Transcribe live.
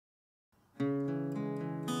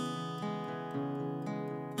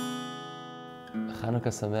Chanukah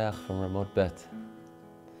Sameach from Remote Bet.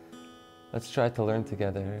 Let's try to learn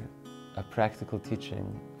together a practical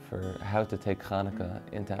teaching for how to take Chanukah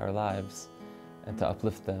into our lives and to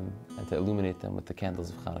uplift them and to illuminate them with the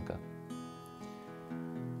candles of Chanukah.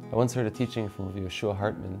 I once heard a teaching from Rabbi Yeshua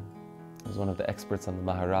Hartman, who was one of the experts on the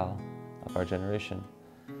Maharal of our generation.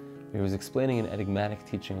 He was explaining an enigmatic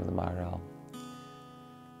teaching of the Maharal.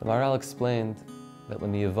 The Maharal explained that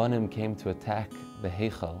when the Yevanim came to attack the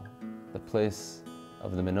Heichal, the place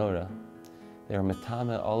of the menorah, they were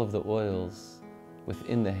metame all of the oils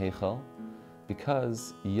within the Heichal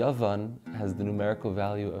because Yavan has the numerical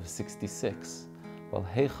value of 66, while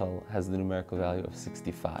Heichal has the numerical value of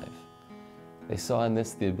 65. They saw in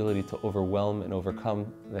this the ability to overwhelm and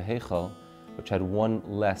overcome the Heichal, which had one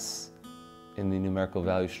less in the numerical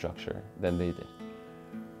value structure than they did.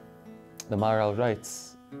 The Maharal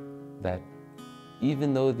writes that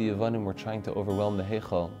even though the Yevanim were trying to overwhelm the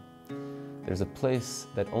Heichal, there's a place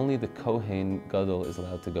that only the Kohen Gadol is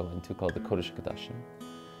allowed to go into called the Kodesh HaKodashim.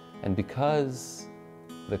 And because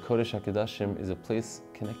the Kodesh HaKodashim is a place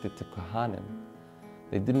connected to Kohanim,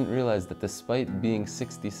 they didn't realize that despite being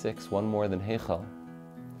 66, one more than Heichal,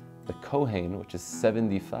 the Kohen, which is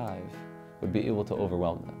 75, would be able to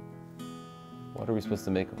overwhelm them. What are we supposed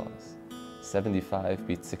to make of all this? 75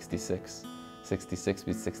 beats 66, 66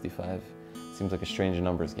 beats 65. Seems like a strange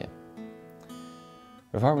numbers game.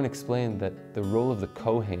 Rav Hartman explained that the role of the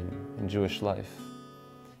Kohen in Jewish life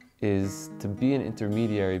is to be an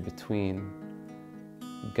intermediary between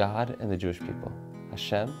God and the Jewish people,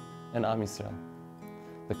 Hashem and Am Yisrael.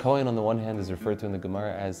 The Kohen on the one hand is referred to in the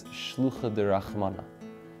Gemara as Shlucha de Rachmana.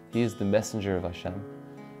 He is the messenger of Hashem.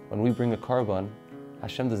 When we bring a korban,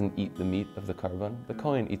 Hashem doesn't eat the meat of the korban. The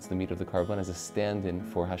Kohen eats the meat of the korban as a stand-in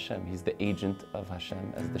for Hashem. He's the agent of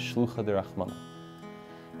Hashem as the Shlucha de Rachmana.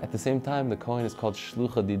 At the same time, the Kohen is called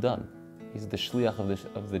Shlucha Didan. He's the shliach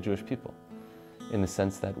of the Jewish people, in the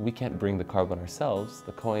sense that we can't bring the korban ourselves.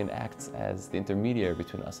 The Kohen acts as the intermediary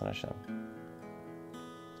between us and Hashem.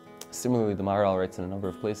 Similarly, the Maharal writes in a number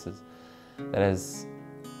of places that as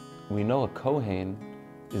we know, a Kohen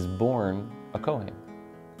is born a Kohen.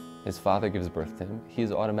 His father gives birth to him. He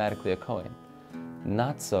is automatically a Kohen.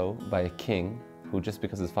 Not so by a king, who just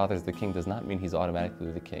because his father is the king does not mean he's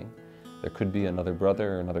automatically the king. There could be another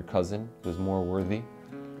brother or another cousin who's more worthy.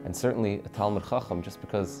 And certainly a Talmud Chacham, just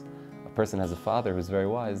because a person has a father who's very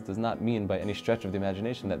wise, does not mean by any stretch of the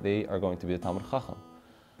imagination that they are going to be a Talmud Chacham.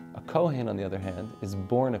 A Kohen, on the other hand, is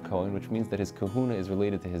born a Kohen, which means that his kahuna is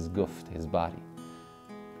related to his guf, to his body.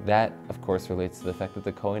 That, of course, relates to the fact that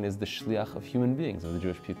the Kohen is the shliach of human beings, of the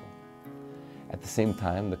Jewish people. At the same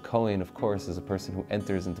time, the Kohen, of course, is a person who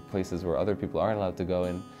enters into places where other people aren't allowed to go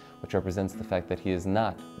in, which represents the fact that he is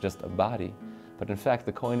not just a body, but in fact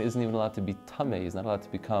the Kohen isn't even allowed to be tameh. He's not allowed to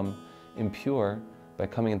become impure by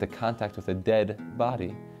coming into contact with a dead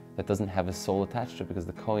body that doesn't have a soul attached to it, because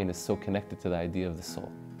the Kohen is so connected to the idea of the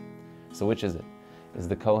soul. So which is it? Is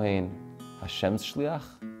the Kohen Hashem's shliach,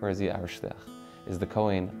 or is he our shliach? Is the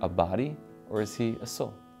Kohen a body, or is he a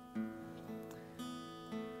soul?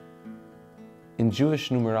 In Jewish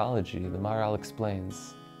numerology, the Maharal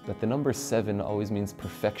explains that the number 7 always means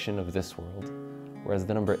perfection of this world, whereas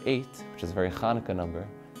the number 8, which is a very Chanukah number,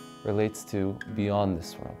 relates to beyond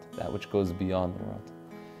this world, that which goes beyond the world.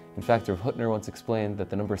 In fact, Rav Hutner once explained that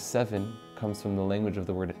the number 7 comes from the language of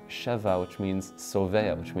the word sheva, which means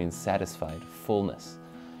sovea, which means satisfied, fullness,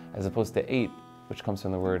 as opposed to 8, which comes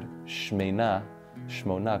from the word shmeina.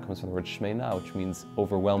 Shmona comes from the word shmeina, which means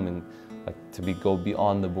overwhelming, like to go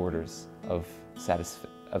beyond the borders of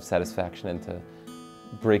satisfaction and to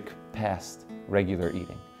break past regular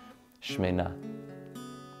eating. Shmeina.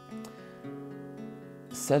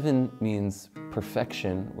 7 means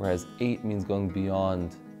perfection, whereas 8 means going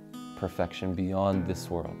beyond perfection, beyond this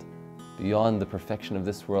world. Beyond the perfection of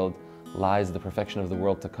this world lies the perfection of the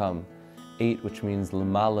world to come. 8, which means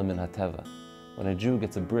l'mala min hateva. When a Jew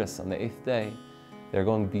gets a bris on the 8th day, they're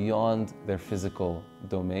going beyond their physical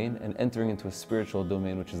domain and entering into a spiritual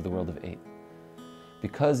domain, which is the world of 8.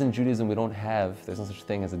 Because in Judaism there's no such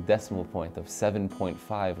thing as a decimal point of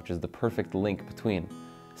 7.5, which is the perfect link between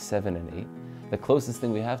 7 and 8. The closest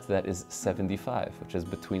thing we have to that is 75, which is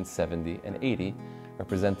between 70 and 80,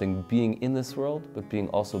 representing being in this world, but being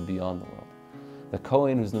also beyond the world. The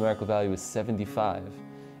Kohen, whose numerical value is 75,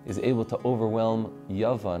 is able to overwhelm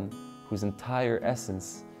Yavan, whose entire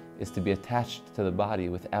essence is to be attached to the body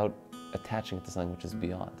without attaching it to something which is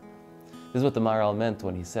beyond. This is what the Maharal meant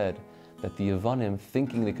when he said that the Yevanim,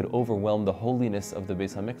 thinking they could overwhelm the holiness of the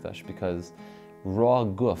Beis HaMikdash, because raw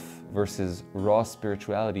guf versus raw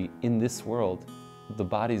spirituality in this world, the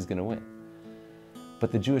body is going to win.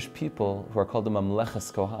 But the Jewish people, who are called the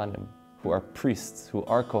Mamleches Kohanim, who are priests, who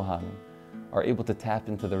are Kohanim, are able to tap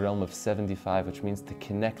into the realm of 75, which means to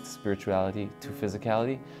connect spirituality to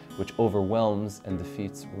physicality, which overwhelms and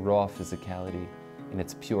defeats raw physicality in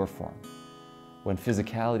its pure form. When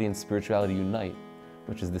physicality and spirituality unite,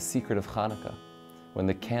 which is the secret of Chanukah, when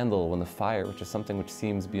the candle, when the fire, which is something which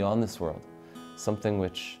seems beyond this world, something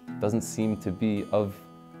which doesn't seem to be of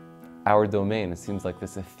our domain, it seems like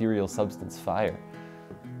this ethereal substance, fire,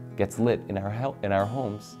 gets lit in our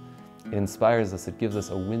homes, it inspires us, it gives us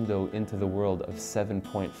a window into the world of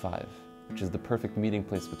 7.5, which is the perfect meeting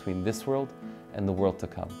place between this world and the world to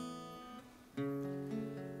come.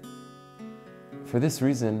 For this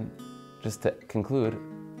reason, just to conclude,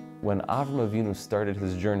 when Avram Avinu started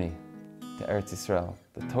his journey to Eretz Yisrael,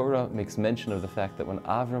 the Torah makes mention of the fact that when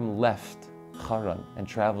Avram left Haran and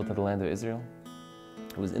traveled to the land of Israel,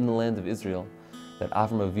 it was in the land of Israel that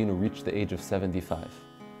Avram Avinu reached the age of 75.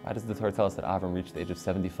 Why does the Torah tell us that Avram reached the age of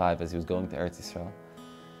 75 as he was going to Eretz Yisrael?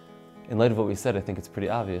 In light of what we said, I think it's pretty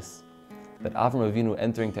obvious that Avram Avinu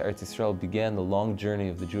entering to Eretz Yisrael began the long journey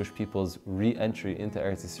of the Jewish people's re-entry into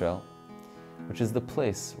Eretz Yisrael, which is the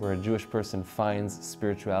place where a Jewish person finds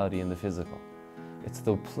spirituality in the physical. It's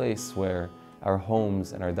the place where our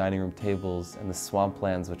homes and our dining room tables and the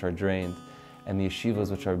swamplands which are drained and the yeshivas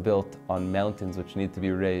which are built on mountains which need to be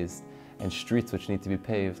raised and streets which need to be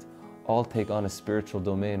paved all take on a spiritual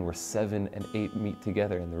domain where 7 and 8 meet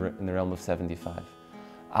together in the realm of 75.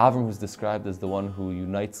 Avram, who's described as the one who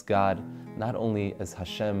unites God not only as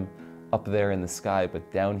Hashem up there in the sky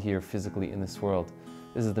but down here physically in this world,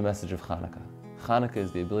 this is the message of Chanukah. Chanukah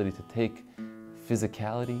is the ability to take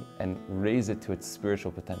physicality and raise it to its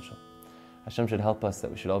spiritual potential. Hashem should help us that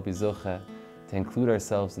we should all be zocheh to include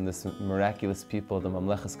ourselves in this miraculous people, the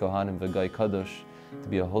Mamleches Kohanim V'Gai Kadosh, to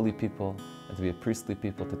be a holy people and to be a priestly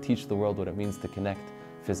people, to teach the world what it means to connect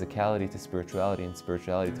physicality to spirituality and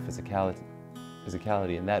spirituality to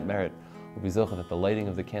physicality. And that merit will be zocheh that the lighting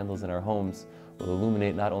of the candles in our homes will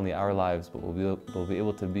illuminate not only our lives, but we'll be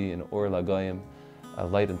able to be an Or Lagoyim, a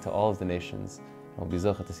light unto all of the nations. And we'll be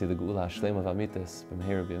zocheh to see the Geula Hashlema V'Amitis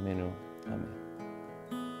b'meher b'yameinu. Amen.